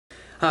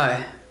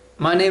Hi,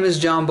 my name is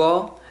John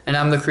Ball, and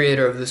I'm the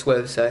creator of this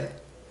website,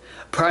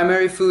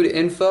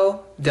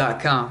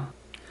 primaryfoodinfo.com.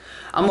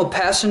 I'm a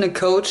passionate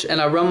coach,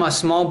 and I run my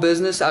small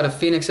business out of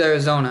Phoenix,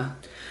 Arizona.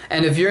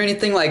 And if you're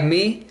anything like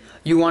me,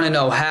 you want to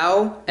know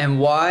how and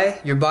why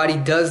your body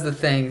does the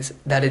things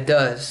that it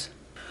does.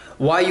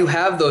 Why you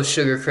have those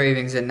sugar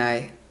cravings at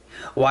night.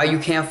 Why you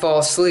can't fall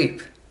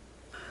asleep.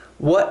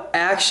 What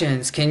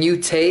actions can you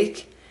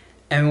take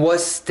and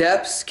what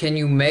steps can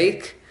you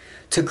make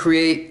to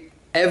create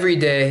every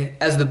day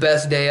as the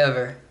best day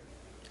ever?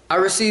 I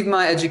received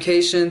my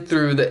education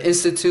through the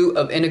Institute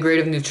of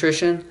Integrative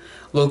Nutrition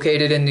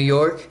located in New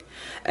York,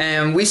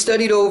 and we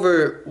studied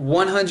over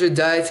 100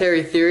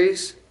 dietary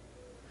theories.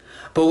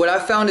 But what I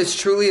found it's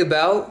truly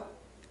about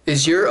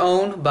is your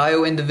own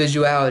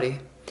bio-individuality.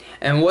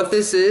 And what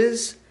this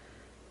is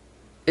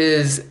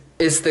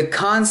it's the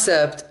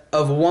concept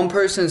of one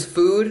person's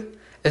food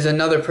is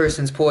another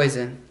person's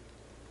poison.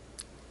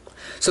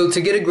 So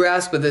to get a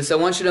grasp of this, I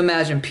want you to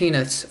imagine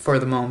peanuts for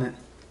the moment.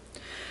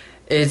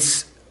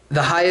 It's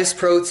the highest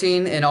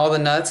protein in all the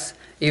nuts,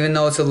 even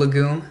though it's a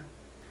legume.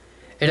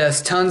 It has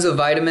tons of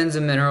vitamins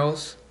and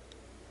minerals.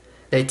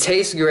 They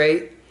taste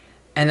great,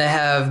 and they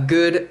have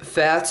good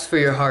fats for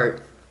your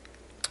heart.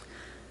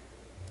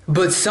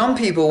 But some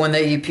people, when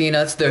they eat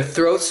peanuts, their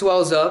throat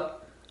swells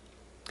up,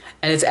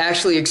 and it's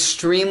actually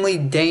extremely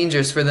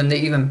dangerous for them to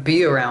even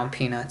be around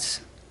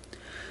peanuts.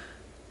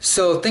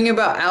 So thinking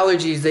about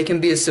allergies, they can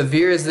be as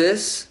severe as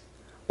this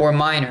or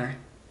minor.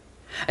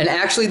 And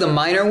actually the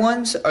minor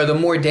ones are the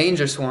more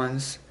dangerous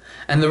ones.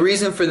 And the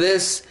reason for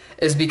this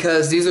is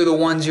because these are the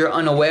ones you're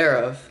unaware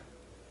of.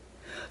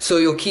 So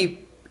you'll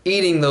keep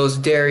eating those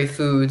dairy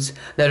foods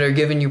that are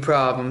giving you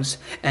problems.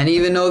 And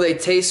even though they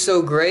taste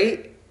so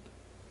great,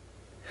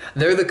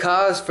 they're the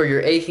cause for your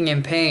aching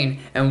and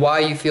pain and why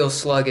you feel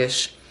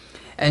sluggish.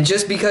 And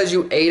just because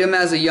you ate them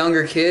as a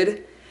younger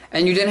kid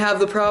and you didn't have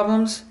the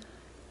problems,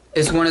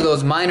 it's one of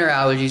those minor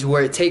allergies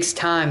where it takes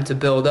time to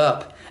build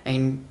up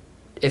and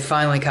it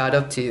finally caught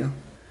up to you.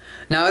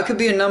 Now it could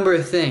be a number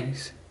of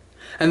things.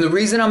 And the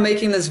reason I'm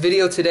making this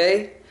video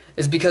today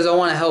is because I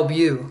want to help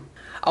you.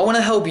 I want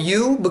to help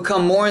you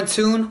become more in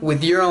tune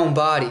with your own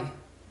body.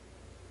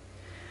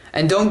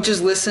 And don't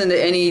just listen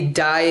to any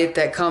diet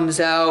that comes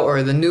out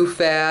or the new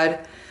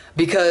fad,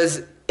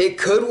 because it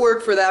could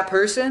work for that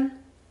person,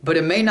 but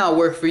it may not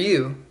work for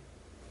you.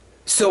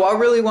 So I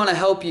really want to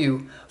help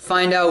you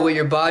find out what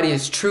your body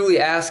is truly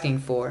asking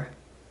for.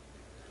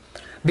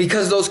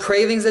 Because those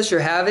cravings that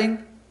you're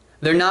having,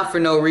 they're not for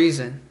no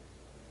reason.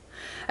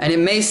 And it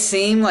may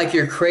seem like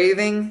you're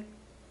craving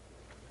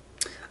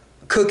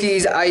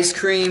cookies, ice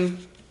cream,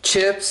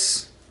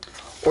 chips,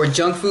 or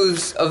junk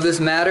foods of this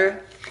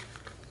matter,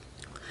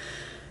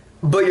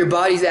 but your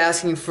body's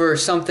asking for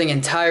something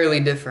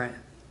entirely different.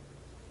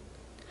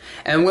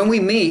 And when we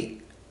meet,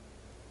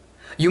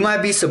 you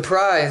might be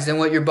surprised in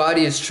what your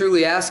body is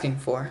truly asking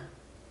for.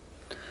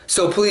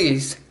 So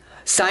please,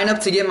 sign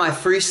up to get my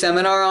free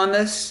seminar on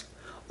this,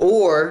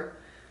 or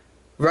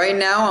right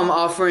now I'm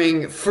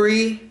offering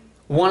free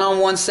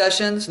one-on-one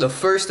sessions, the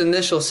first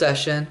initial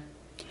session,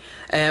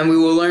 and we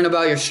will learn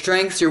about your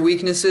strengths, your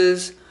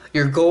weaknesses,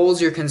 your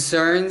goals, your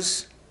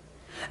concerns,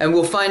 and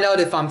we'll find out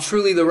if I'm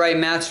truly the right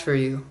match for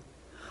you,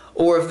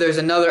 or if there's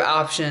another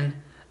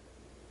option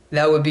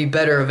that would be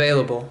better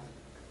available.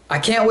 I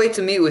can't wait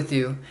to meet with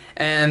you,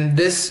 and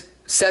this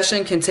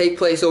session can take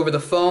place over the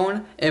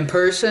phone, in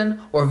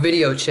person, or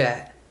video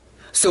chat.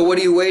 So what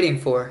are you waiting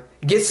for?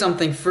 Get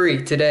something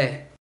free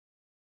today.